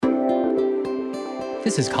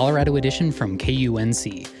This is Colorado Edition from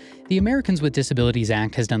KUNC. The Americans with Disabilities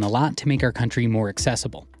Act has done a lot to make our country more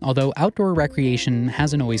accessible, although outdoor recreation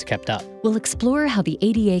hasn't always kept up. We'll explore how the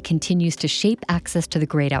ADA continues to shape access to the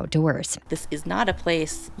great outdoors. This is not a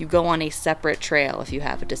place you go on a separate trail if you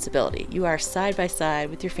have a disability. You are side by side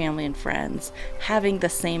with your family and friends, having the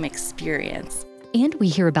same experience. And we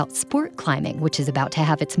hear about sport climbing, which is about to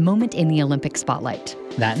have its moment in the Olympic spotlight.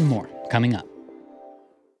 That and more, coming up.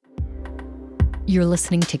 You're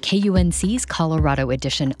listening to KUNC's Colorado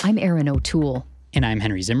Edition. I'm Erin O'Toole. And I'm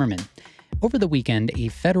Henry Zimmerman. Over the weekend, a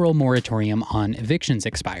federal moratorium on evictions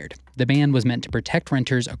expired. The ban was meant to protect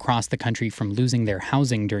renters across the country from losing their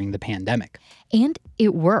housing during the pandemic. And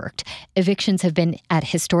it worked. Evictions have been at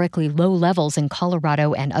historically low levels in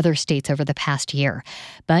Colorado and other states over the past year.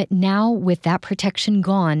 But now, with that protection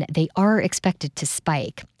gone, they are expected to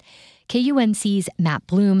spike. KUNC's Matt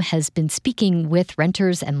Bloom has been speaking with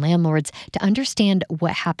renters and landlords to understand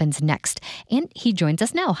what happens next. And he joins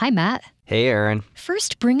us now. Hi, Matt. Hey, Erin.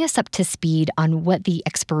 First, bring us up to speed on what the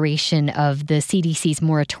expiration of the CDC's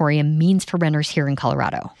moratorium means for renters here in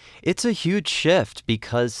Colorado. It's a huge shift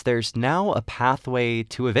because there's now a pathway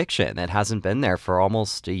to eviction that hasn't been there for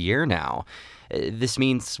almost a year now. This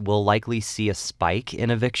means we'll likely see a spike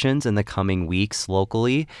in evictions in the coming weeks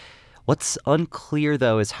locally. What's unclear,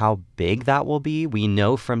 though, is how big that will be. We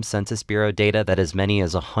know from Census Bureau data that as many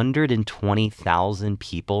as 120,000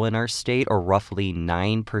 people in our state, or roughly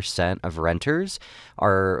 9% of renters,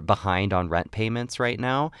 are behind on rent payments right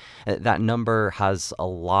now. That number has a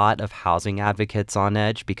lot of housing advocates on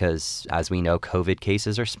edge because, as we know, COVID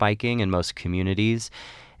cases are spiking in most communities,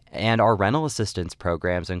 and our rental assistance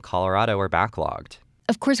programs in Colorado are backlogged.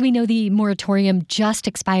 Of course, we know the moratorium just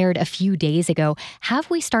expired a few days ago. Have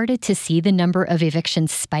we started to see the number of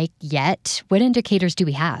evictions spike yet? What indicators do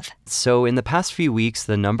we have? So in the past few weeks,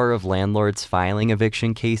 the number of landlords filing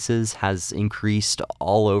eviction cases has increased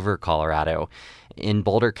all over Colorado. In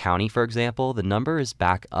Boulder County, for example, the number is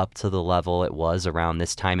back up to the level it was around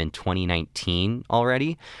this time in 2019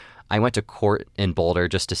 already. I went to court in Boulder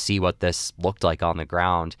just to see what this looked like on the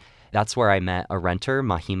ground. That's where I met a renter,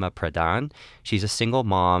 Mahima Pradhan. She's a single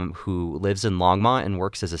mom who lives in Longmont and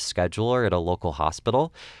works as a scheduler at a local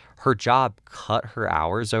hospital. Her job cut her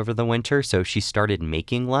hours over the winter, so she started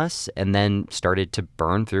making less and then started to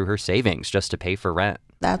burn through her savings just to pay for rent.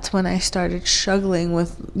 That's when I started struggling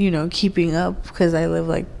with, keeping up because I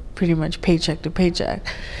live pretty much paycheck to paycheck.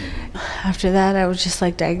 After that, I was just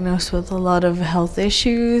diagnosed with a lot of health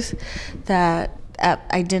issues that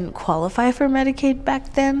I didn't qualify for Medicaid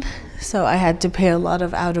back then, so I had to pay a lot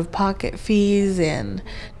of out-of-pocket fees and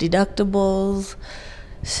deductibles.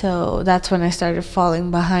 So that's when I started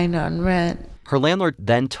falling behind on rent. Her landlord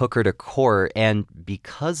then took her to court, and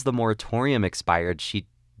because the moratorium expired, she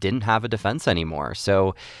didn't have a defense anymore.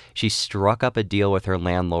 So she struck up a deal with her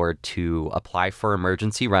landlord to apply for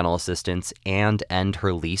emergency rental assistance and end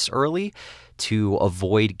her lease early to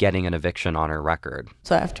avoid getting an eviction on her record.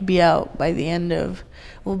 So I have to be out by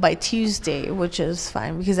by Tuesday, which is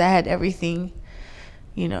fine because I had everything,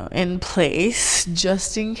 in place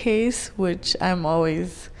just in case, which I'm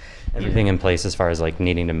always... Everything in place as far as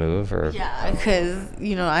needing to move, or? Yeah, because,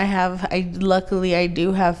 luckily I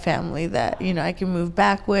do have family that, I can move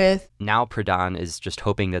back with. Now Pradhan is just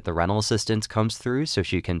hoping that the rental assistance comes through so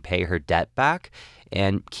she can pay her debt back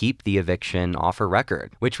and keep the eviction off her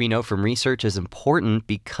record, which we know from research is important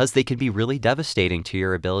because they can be really devastating to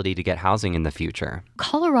your ability to get housing in the future.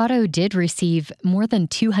 Colorado did receive more than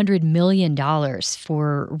 $200 million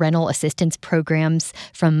for rental assistance programs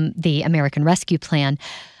from the American Rescue Plan.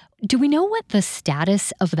 Do we know what the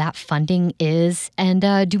status of that funding is,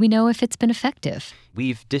 and do we know if it's been effective?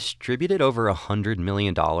 We've distributed over $100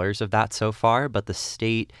 million of that so far, but the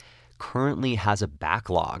state currently has a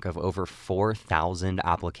backlog of over 4,000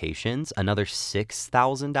 applications. Another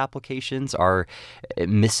 6,000 applications are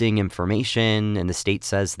missing information, and the state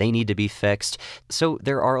says they need to be fixed. So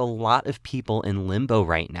there are a lot of people in limbo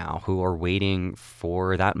right now who are waiting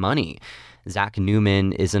for that money. Zach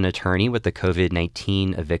Newman is an attorney with the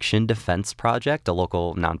COVID-19 Eviction Defense Project, a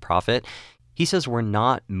local nonprofit. He says we're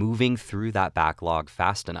not moving through that backlog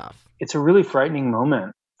fast enough. It's a really frightening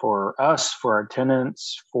moment for us, for our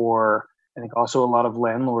tenants, for I think also a lot of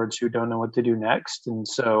landlords who don't know what to do next. And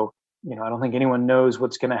so, I don't think anyone knows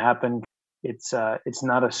what's going to happen. it's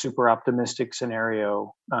not a super optimistic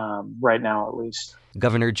scenario right now, at least.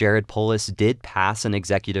 Governor Jared Polis did pass an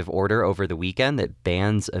executive order over the weekend that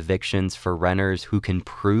bans evictions for renters who can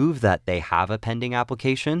prove that they have a pending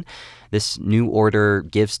application. This new order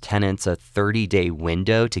gives tenants a 30-day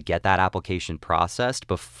window to get that application processed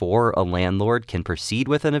before a landlord can proceed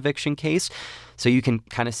with an eviction case. So you can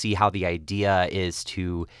kind of see how the idea is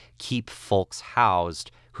to keep folks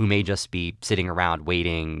housed who may just be sitting around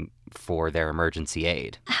waiting for their emergency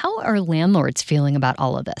aid. How are landlords feeling about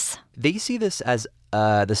all of this? They see this as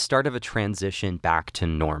the start of a transition back to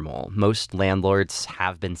normal. Most landlords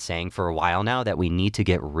have been saying for a while now that we need to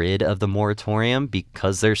get rid of the moratorium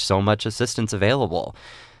because there's so much assistance available.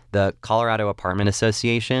 The Colorado Apartment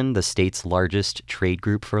Association, the state's largest trade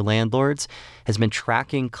group for landlords, has been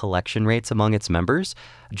tracking collection rates among its members.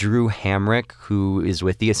 Drew Hamrick, who is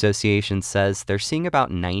with the association, says they're seeing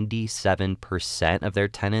about 97% of their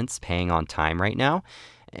tenants paying on time right now.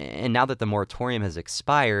 And now that the moratorium has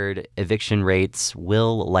expired, eviction rates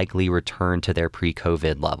will likely return to their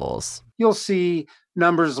pre-COVID levels. You'll see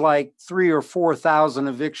numbers like 3,000 or 4,000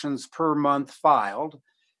 evictions per month filed.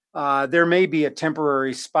 There may be a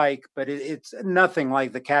temporary spike, but it's nothing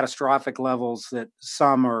like the catastrophic levels that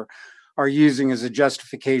some are using as a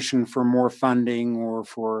justification for more funding or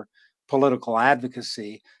for political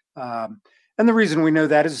advocacy. And the reason we know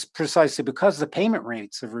that is precisely because the payment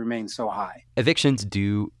rates have remained so high. Evictions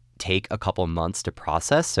do take a couple months to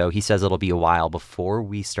process, so he says it'll be a while before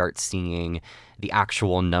we start seeing the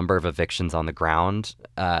actual number of evictions on the ground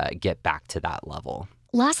get back to that level.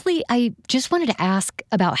 Lastly, I just wanted to ask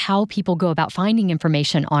about how people go about finding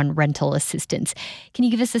information on rental assistance. Can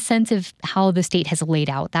you give us a sense of how the state has laid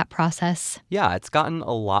out that process? Yeah, it's gotten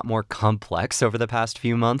a lot more complex over the past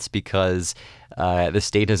few months because the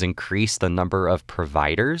state has increased the number of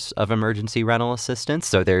providers of emergency rental assistance.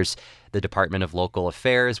 So there's the Department of Local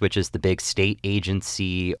Affairs, which is the big state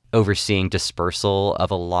agency overseeing dispersal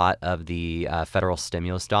of a lot of the federal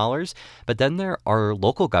stimulus dollars. But then there are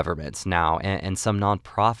local governments now and some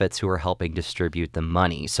nonprofits who are helping distribute the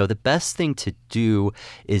money. So the best thing to do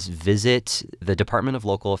is visit the Department of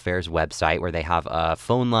Local Affairs website, where they have a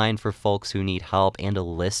phone line for folks who need help and a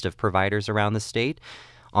list of providers around the state.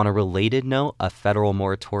 On a related note, a federal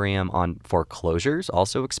moratorium on foreclosures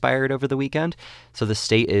also expired over the weekend. So the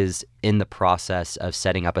state is in the process of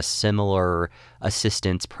setting up a similar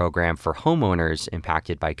assistance program for homeowners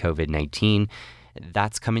impacted by COVID-19.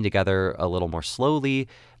 That's coming together a little more slowly,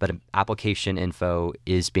 but application info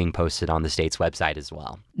is being posted on the state's website as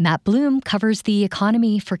well. Matt Bloom covers the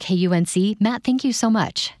economy for KUNC. Matt, thank you so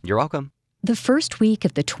much. You're welcome. The first week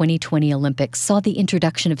of the 2020 Olympics saw the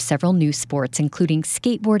introduction of several new sports, including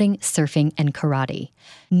skateboarding, surfing, and karate.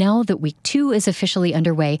 Now that week 2 is officially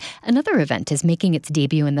underway, another event is making its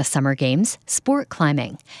debut in the Summer Games, sport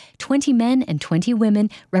climbing. 20 men and 20 women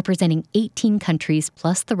representing 18 countries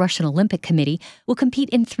plus the Russian Olympic Committee will compete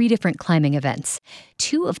in 3 different climbing events.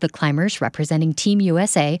 2 of the climbers representing Team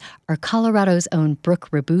USA are Colorado's own Brooke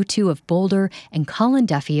Rabutu of Boulder and Colin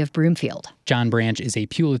Duffy of Broomfield. John Branch is a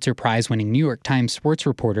Pulitzer Prize-winning New York Times sports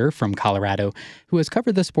reporter from Colorado who has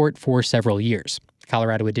covered the sport for several years.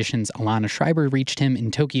 Colorado Edition's Alana Schreiber reached him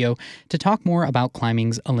in Tokyo to talk more about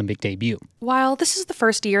climbing's Olympic debut. While this is the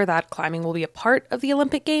first year that climbing will be a part of the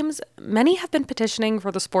Olympic Games, many have been petitioning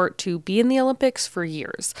for the sport to be in the Olympics for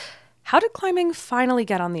years. How did climbing finally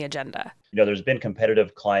get on the agenda? There's been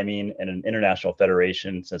competitive climbing in an international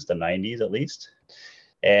federation since the 90s at least.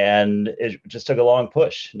 And it just took a long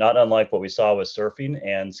push, not unlike what we saw with surfing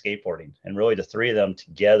and skateboarding. And really the 3 of them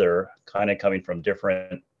together, kind of coming from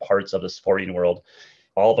different parts of the sporting world,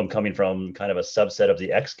 all of them coming from kind of a subset of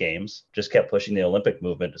the X Games, just kept pushing the Olympic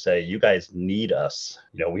movement to say, you guys need us.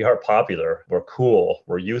 We are popular, we're cool,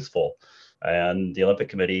 we're youthful. And the Olympic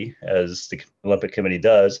Committee, as the Olympic Committee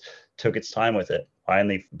does, took its time with it.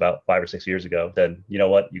 Finally, about 5 or 6 years ago, said, you know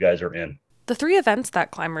what, you guys are in. The 3 events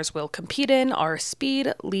that climbers will compete in are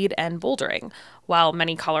speed, lead, and bouldering. While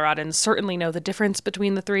many Coloradans certainly know the difference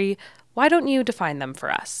between the 3, why don't you define them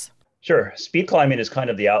for us? Sure. Speed climbing is kind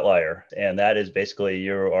of the outlier, and that is basically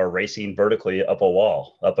you are racing vertically up a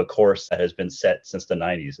wall, up a course that has been set since the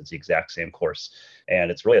 90s. It's the exact same course, and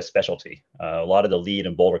it's really a specialty. A lot of the lead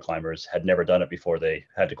and boulder climbers had never done it before they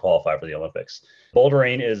had to qualify for the Olympics.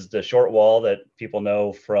 Bouldering is the short wall that people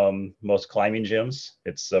know from most climbing gyms.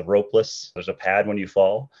 It's ropeless. There's a pad when you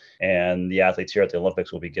fall, and the athletes here at the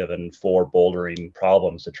Olympics will be given 4 bouldering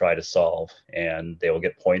problems to try to solve, and they will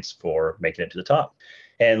get points for making it to the top.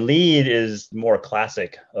 And lead is more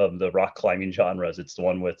classic of the rock climbing genres. It's the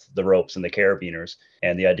one with the ropes and the carabiners.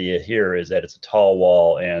 And the idea here is that it's a tall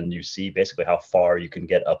wall and you see basically how far you can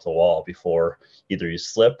get up the wall before either you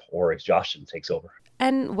slip or exhaustion takes over.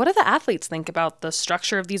 And what do the athletes think about the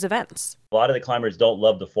structure of these events? A lot of the climbers don't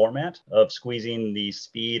love the format of squeezing the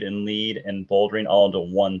speed and lead and bouldering all into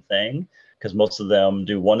one thing, because most of them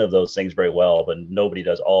do one of those things very well, but nobody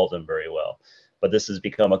does all of them very well. But this has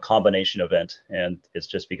become a combination event, and it's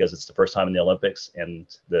just because it's the first time in the Olympics, and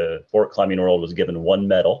the sport climbing world was given one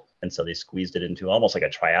medal, and so they squeezed it into almost like a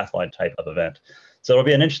triathlon type of event. So it'll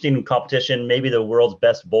be an interesting competition. Maybe the world's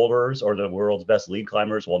best boulders or the world's best lead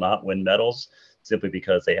climbers will not win medals, simply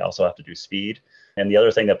because they also have to do speed. And the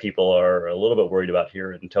other thing that people are a little bit worried about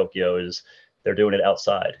here in Tokyo is they're doing it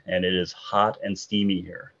outside, and it is hot and steamy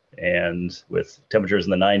here. And with temperatures in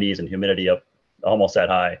the 90s and humidity up almost that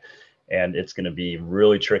high, and it's going to be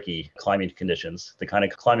really tricky climbing conditions, the kind of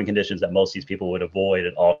climbing conditions that most of these people would avoid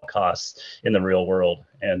at all costs in the real world.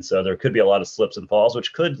 And so there could be a lot of slips and falls,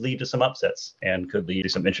 which could lead to some upsets and could lead to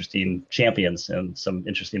some interesting champions and some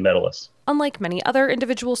interesting medalists. Unlike many other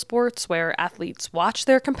individual sports where athletes watch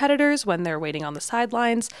their competitors when they're waiting on the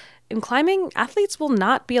sidelines, in climbing, athletes will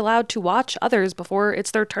not be allowed to watch others before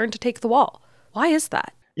it's their turn to take the wall. Why is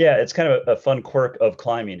that? Yeah, it's kind of a fun quirk of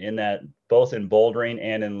climbing in that both in bouldering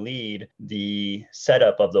and in lead, the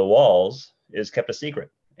setup of the walls is kept a secret.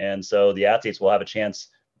 And so the athletes will have a chance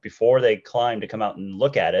before they climb to come out and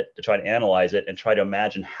look at it, to try to analyze it and try to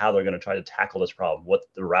imagine how they're going to try to tackle this problem, what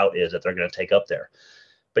the route is that they're going to take up there.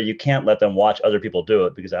 But you can't let them watch other people do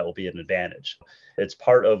it, because that will be an advantage. It's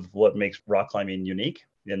part of what makes rock climbing unique,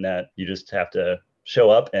 in that you just have to show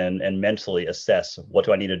up and mentally assess, what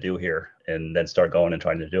do I need to do here, and then start going and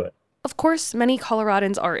trying to do it. Of course, many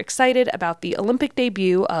Coloradans are excited about the Olympic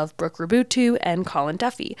debut of Brooke Rubutu and Colin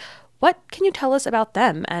Duffy. What can you tell us about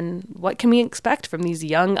them, and what can we expect from these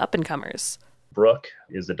young up-and-comers? Brooke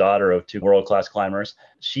is the daughter of two world-class climbers.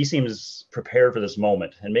 She seems prepared for this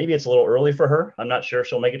moment, and maybe it's a little early for her. I'm not sure if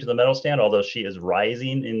she'll make it to the medal stand, although she is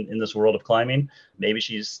rising in this world of climbing. Maybe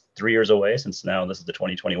she's 3 years away, since now this is the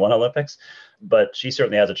 2021 Olympics, but she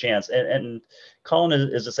certainly has a chance. And Colin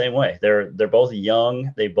is the same way. They're both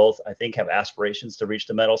young. They both, I think, have aspirations to reach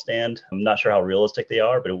the medal stand. I'm not sure how realistic they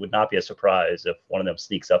are, but it would not be a surprise if one of them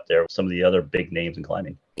sneaks up there with some of the other big names in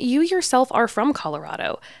climbing. You yourself are from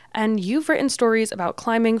Colorado, and you've written stories about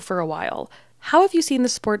climbing for a while. How have you seen the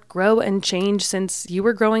sport grow and change since you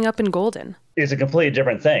were growing up in Golden? It's a completely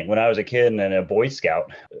different thing. When I was a kid and a Boy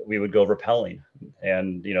Scout, we would go rappelling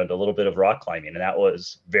and, a little bit of rock climbing, and that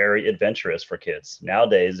was very adventurous for kids.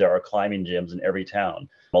 Nowadays, there are climbing gyms in every town.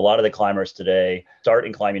 A lot of the climbers today start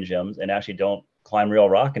in climbing gyms and actually don't climb real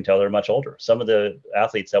rock until they're much older. Some of the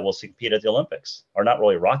athletes that will compete at the Olympics are not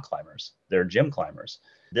really rock climbers. They're gym climbers.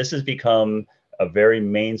 This has become a very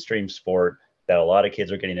mainstream sport that a lot of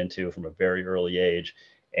kids are getting into from a very early age.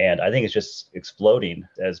 And I think it's just exploding.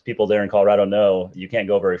 As people there in Colorado know, you can't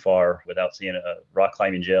go very far without seeing a rock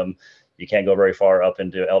climbing gym. You can't go very far up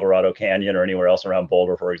into El Dorado Canyon or anywhere else around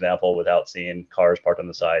Boulder, for example, without seeing cars parked on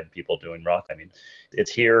the side, people doing rock climbing.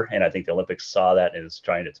 It's here, and I think the Olympics saw that and is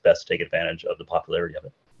trying its best to take advantage of the popularity of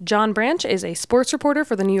it. John Branch is a sports reporter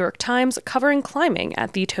for the New York Times covering climbing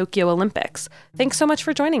at the Tokyo Olympics. Thanks so much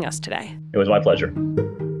for joining us today. It was my pleasure.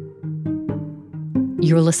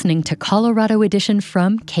 You're listening to Colorado Edition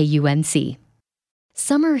from KUNC.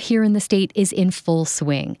 Summer here in the state is in full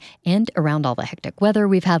swing, and around all the hectic weather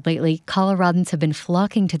we've had lately, Coloradans have been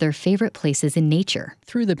flocking to their favorite places in nature.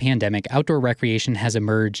 Through the pandemic, outdoor recreation has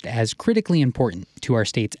emerged as critically important to our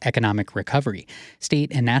state's economic recovery.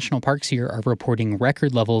 State and national parks here are reporting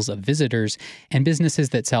record levels of visitors, and businesses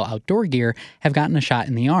that sell outdoor gear have gotten a shot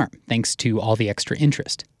in the arm, thanks to all the extra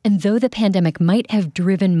interest. And though the pandemic might have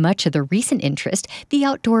driven much of the recent interest, the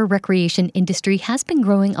outdoor recreation industry has been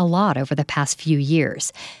growing a lot over the past few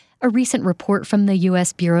years. A recent report from the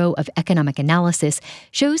U.S. Bureau of Economic Analysis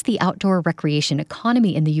shows the outdoor recreation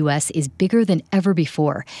economy in the U.S. is bigger than ever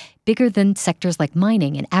before, bigger than sectors like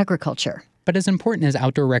mining and agriculture. But as important as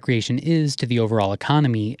outdoor recreation is to the overall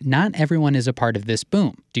economy, not everyone is a part of this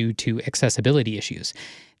boom due to accessibility issues.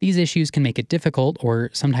 These issues can make it difficult or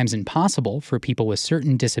sometimes impossible for people with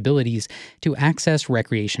certain disabilities to access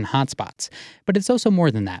recreation hotspots. But it's also more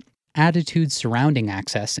than that. Attitudes surrounding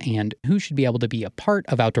access and who should be able to be a part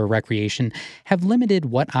of outdoor recreation have limited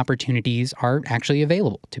what opportunities are actually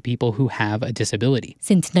available to people who have a disability.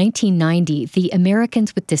 Since 1990, the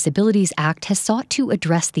Americans with Disabilities Act has sought to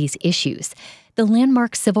address these issues. The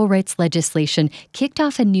landmark civil rights legislation kicked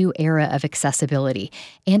off a new era of accessibility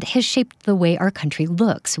and has shaped the way our country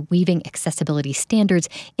looks, weaving accessibility standards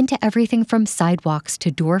into everything from sidewalks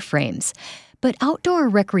to door frames. But outdoor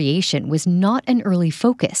recreation was not an early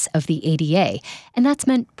focus of the ADA, and that's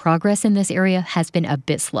meant progress in this area has been a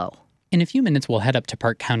bit slow. In a few minutes, we'll head up to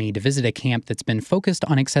Park County to visit a camp that's been focused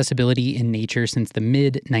on accessibility in nature since the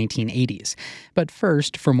mid-1980s. But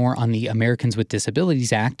first, for more on the Americans with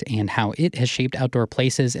Disabilities Act and how it has shaped outdoor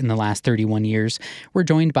places in the last 31 years, we're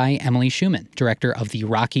joined by Emily Schumann, director of the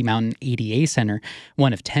Rocky Mountain ADA Center,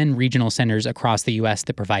 one of 10 regional centers across the U.S.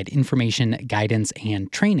 that provide information, guidance,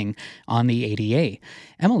 and training on the ADA.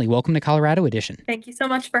 Emily, welcome to Colorado Edition. Thank you so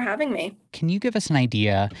much for having me. Can you give us an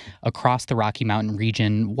idea across the Rocky Mountain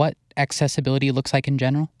region what accessibility looks like in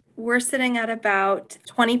general? We're sitting at about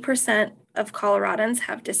 20% of Coloradans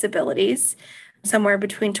have disabilities, somewhere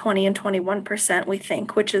between 20 and 21%, we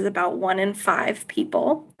think, which is about 1 in 5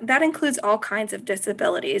 people. That includes all kinds of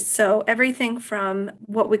disabilities. So everything from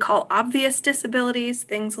what we call obvious disabilities,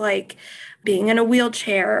 things like being in a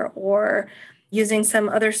wheelchair or using some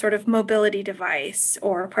other sort of mobility device,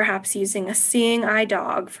 or perhaps using a seeing eye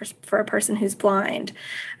dog for a person who's blind,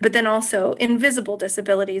 but then also invisible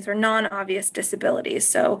disabilities or non-obvious disabilities.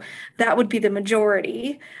 So that would be the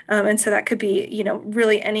majority. And so that could be,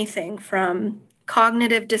 really anything from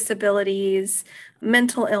cognitive disabilities,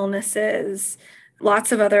 mental illnesses,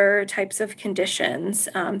 lots of other types of conditions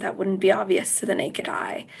that wouldn't be obvious to the naked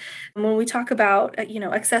eye. And when we talk about,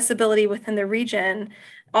 accessibility within the region,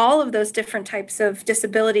 all of those different types of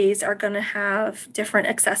disabilities are going to have different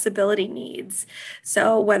accessibility needs.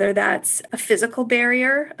 So whether that's a physical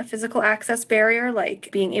barrier, a physical access barrier, like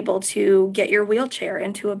being able to get your wheelchair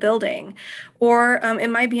into a building, or it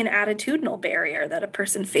might be an attitudinal barrier that a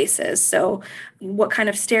person faces. So what kind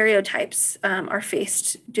of stereotypes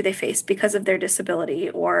do they face because of their disability,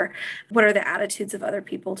 or what are the attitudes of other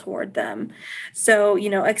people toward them? So,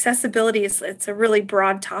 accessibility it's a really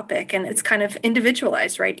broad topic, and it's kind of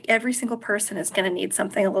individualized, right? Every single person is going to need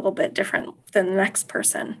something a little bit different than the next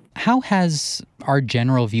person. How has our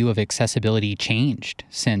general view of accessibility changed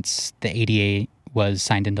since the ADA was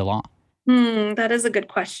signed into law? That is a good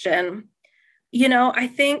question. I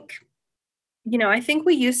think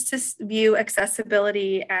we used to view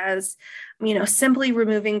accessibility as, simply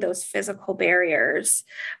removing those physical barriers,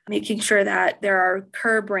 making sure that there are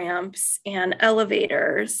curb ramps and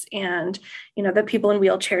elevators and, that people in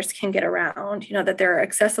wheelchairs can get around, that there are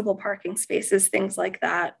accessible parking spaces, things like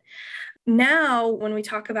that. Now, when we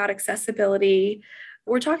talk about accessibility,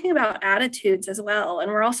 we're talking about attitudes as well.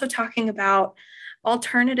 And we're also talking about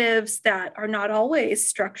alternatives that are not always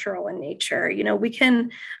structural in nature. We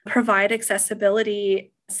can provide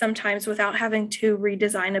accessibility sometimes without having to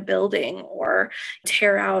redesign a building or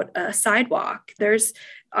tear out a sidewalk. There's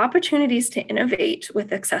opportunities to innovate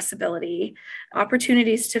with accessibility,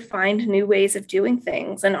 opportunities to find new ways of doing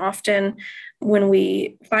things. And often when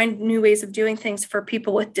we find new ways of doing things for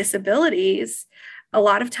people with disabilities, a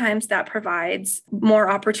lot of times that provides more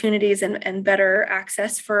opportunities and better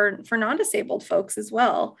access for non-disabled folks as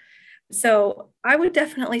well. So I would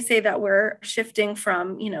definitely say that we're shifting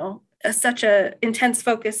from, such a intense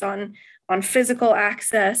focus on physical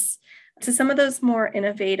access to some of those more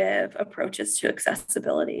innovative approaches to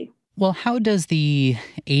accessibility. Well, how does the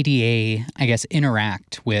ADA,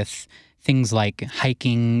 interact with things like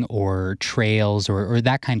hiking or trails or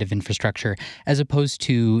that kind of infrastructure, as opposed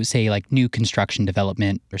to, say, like new construction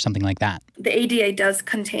development or something like that? The ADA does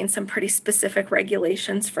contain some pretty specific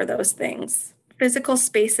regulations for those things. Physical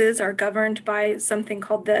spaces are governed by something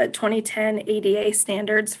called the 2010 ADA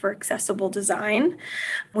Standards for Accessible Design,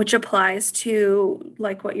 which applies to,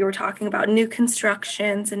 like what you were talking about, new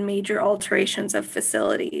constructions and major alterations of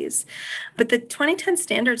facilities. But the 2010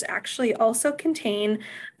 standards actually also contain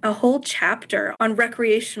a whole chapter on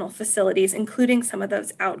recreational facilities, including some of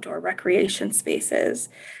those outdoor recreation spaces.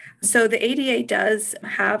 So the ADA does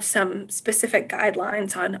have some specific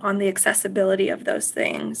guidelines on the accessibility of those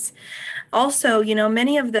things. Also,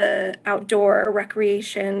 many of the outdoor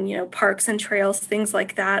recreation, parks and trails, things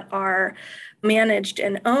like that are managed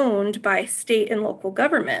and owned by state and local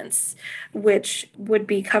governments, which would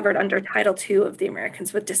be covered under Title II of the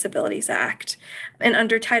Americans with Disabilities Act. And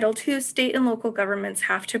under Title II, state and local governments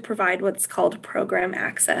have to provide what's called program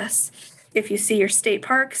access. If you see your state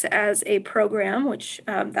parks as a program, which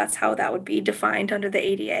that's how that would be defined under the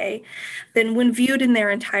ADA, then when viewed in their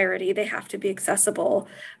entirety, they have to be accessible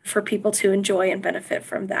for people to enjoy and benefit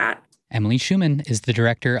from that. Emily Schumann is the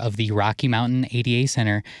director of the Rocky Mountain ADA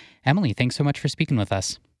Center. Emily, thanks so much for speaking with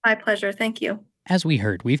us. My pleasure. Thank you. As we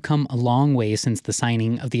heard, we've come a long way since the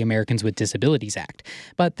signing of the Americans with Disabilities Act,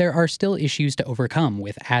 but there are still issues to overcome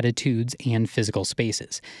with attitudes and physical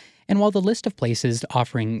spaces. And while the list of places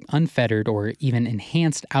offering unfettered or even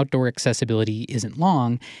enhanced outdoor accessibility isn't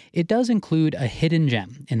long, it does include a hidden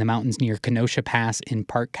gem in the mountains near Kenosha Pass in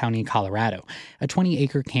Park County, Colorado, a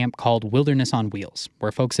 20-acre camp called Wilderness on Wheels,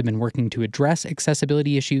 where folks have been working to address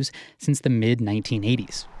accessibility issues since the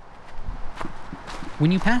mid-1980s.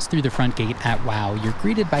 When you pass through the front gate at WOW, you're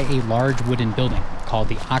greeted by a large wooden building called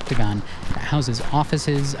the Octagon that houses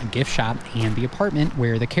offices, a gift shop, and the apartment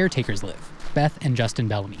where the caretakers live, Beth and Justin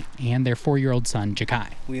Bellamy, and their 4-year-old son, Jakai.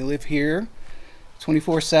 We live here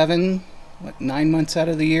 24/7, 9 months out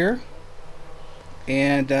of the year,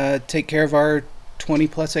 and take care of our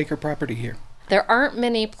 20-plus acre property here. There aren't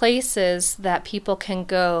many places that people can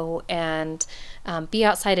go and be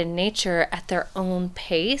outside in nature at their own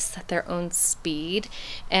pace, at their own speed,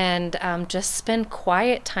 and just spend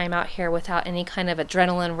quiet time out here without any kind of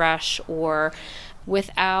adrenaline rush or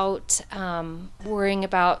without worrying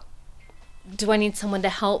about, do I need someone to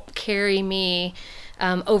help carry me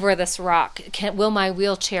over this rock? Will my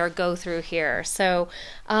wheelchair go through here? So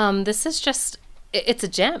this is just, it's a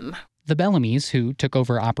gem. The Bellamys, who took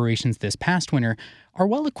over operations this past winter, are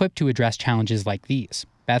well equipped to address challenges like these.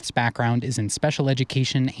 Beth's background is in special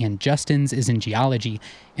education and Justin's is in geology,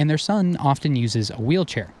 and their son often uses a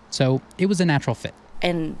wheelchair, so it was a natural fit.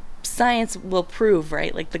 And science will prove,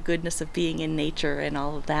 right, like the goodness of being in nature and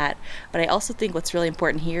all of that. But I also think what's really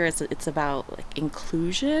important here is it's about like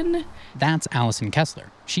inclusion. That's Allison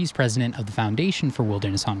Kessler. She's president of the Foundation for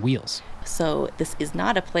Wilderness on Wheels. So this is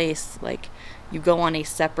not a place like you go on a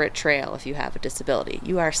separate trail if you have a disability.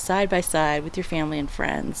 You are side by side with your family and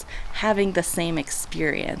friends, having the same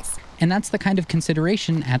experience. And that's the kind of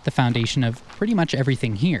consideration at the foundation of pretty much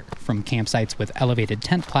everything here, from campsites with elevated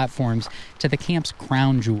tent platforms to the camp's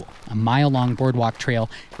crown jewel, a mile-long boardwalk trail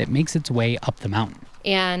that makes its way up the mountain.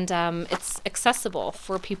 And it's accessible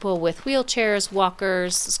for people with wheelchairs,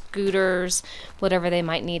 walkers, scooters, whatever they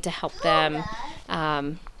might need to help them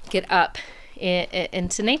get up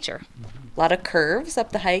into nature. A lot of curves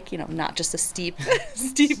up the hike, not just a steep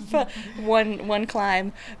one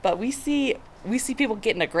climb, but we see people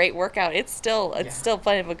getting a great workout. It's still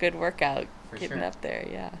fun of a good workout getting up there.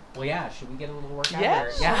 Yeah. Well, yeah. Should we get a little workout? Yeah,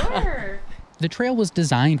 sure. The trail was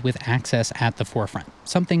designed with access at the forefront,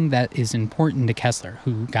 something that is important to Kessler,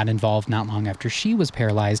 who got involved not long after she was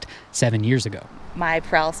paralyzed 7 years ago. My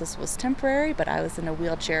paralysis was temporary, but I was in a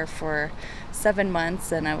wheelchair for 7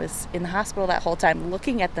 months, and I was in the hospital that whole time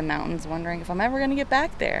looking at the mountains, wondering if I'm ever going to get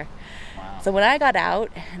back there. Wow. So when I got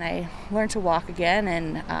out and I learned to walk again,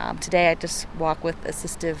 and today I just walk with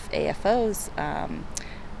assistive AFOs,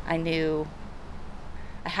 I knew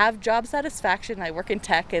I have job satisfaction. I work in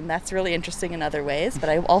tech, and that's really interesting in other ways, but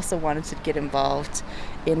I also wanted to get involved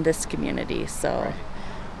in this community. So. Right.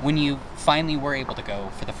 When you finally were able to go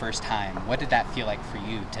for the first time, what did that feel like for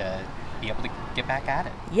you to be able to get back at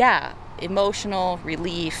it? Yeah, emotional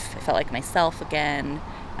relief. I felt like myself again.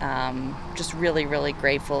 Just really, really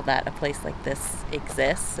grateful that a place like this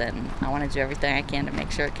exists, and I want to do everything I can to make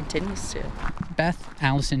sure it continues to. Beth,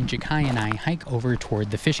 Allison, Jakai, and I hike over toward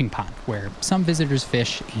the fishing pond, where some visitors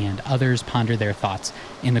fish and others ponder their thoughts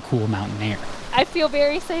in the cool mountain air. I feel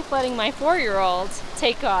very safe letting my 4-year-old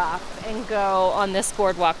take off and go on this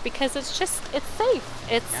boardwalk because it's safe.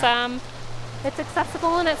 It's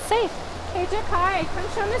accessible and it's safe. Hey, Jakai, come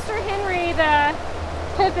show Mr. Henry the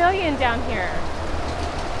pavilion down here.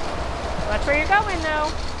 Watch where you're going, though.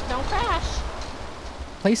 Don't crash.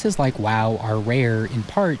 Places like WOW are rare in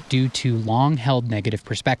part due to long-held negative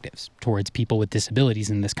perspectives towards people with disabilities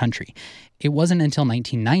in this country. It wasn't until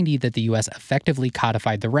 1990 that the U.S. effectively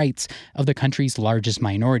codified the rights of the country's largest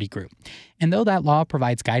minority group. And though that law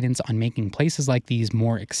provides guidance on making places like these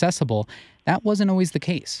more accessible, that wasn't always the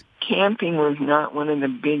case. Camping was not one of the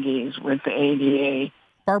biggies with the ADA.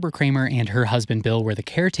 Barbara Kramer and her husband Bill were the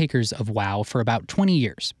caretakers of WOW for about 20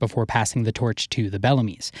 years before passing the torch to the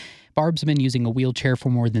Bellamys. Barb's been using a wheelchair for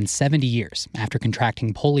more than 70 years after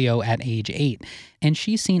contracting polio at age 8, and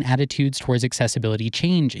she's seen attitudes towards accessibility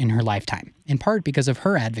change in her lifetime, in part because of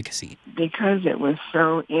her advocacy. Because it was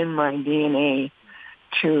so in my DNA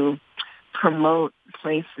to promote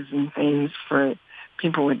places and things for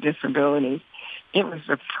people with disabilities, it was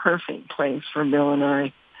the perfect place for Bill and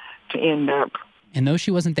I to end up. And though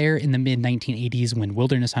she wasn't there in the mid-1980s when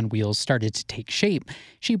Wilderness on Wheels started to take shape,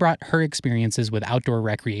 she brought her experiences with outdoor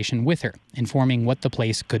recreation with her, informing what the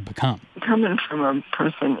place could become. Coming from a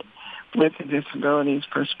person with a disabilities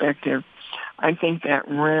perspective, I think that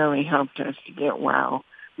really helped us to get WOW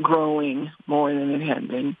growing more than it had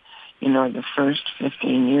been, the first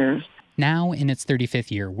 15 years. Now, in its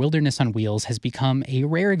 35th year, Wilderness on Wheels has become a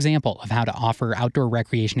rare example of how to offer outdoor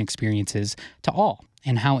recreation experiences to all,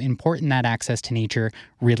 and how important that access to nature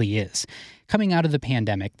really is. Coming out of the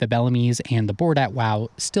pandemic, the Bellamy's and the board at WOW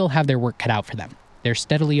still have their work cut out for them. They're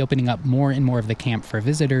steadily opening up more and more of the camp for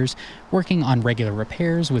visitors, working on regular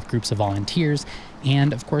repairs with groups of volunteers,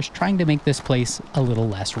 and, of course, trying to make this place a little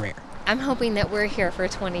less rare. I'm hoping that we're here for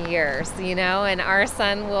 20 years, and our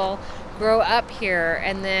son will grow up here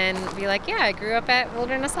and then be like, yeah, I grew up at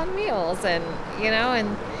Wilderness on Wheels, and,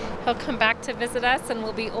 and he'll come back to visit us and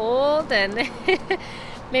we'll be old and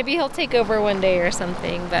maybe he'll take over one day or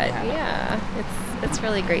something. But yeah, it's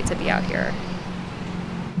really great to be out here.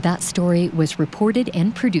 That story was reported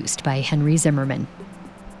and produced by Henry Zimmerman.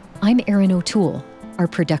 I'm Erin O'Toole. Our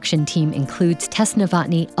production team includes Tess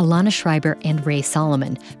Novotny, Alana Schreiber, and Ray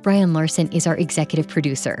Solomon. Brian Larson is our executive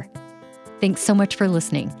producer. Thanks so much for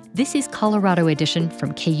listening. This is Colorado Edition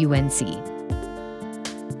from KUNC.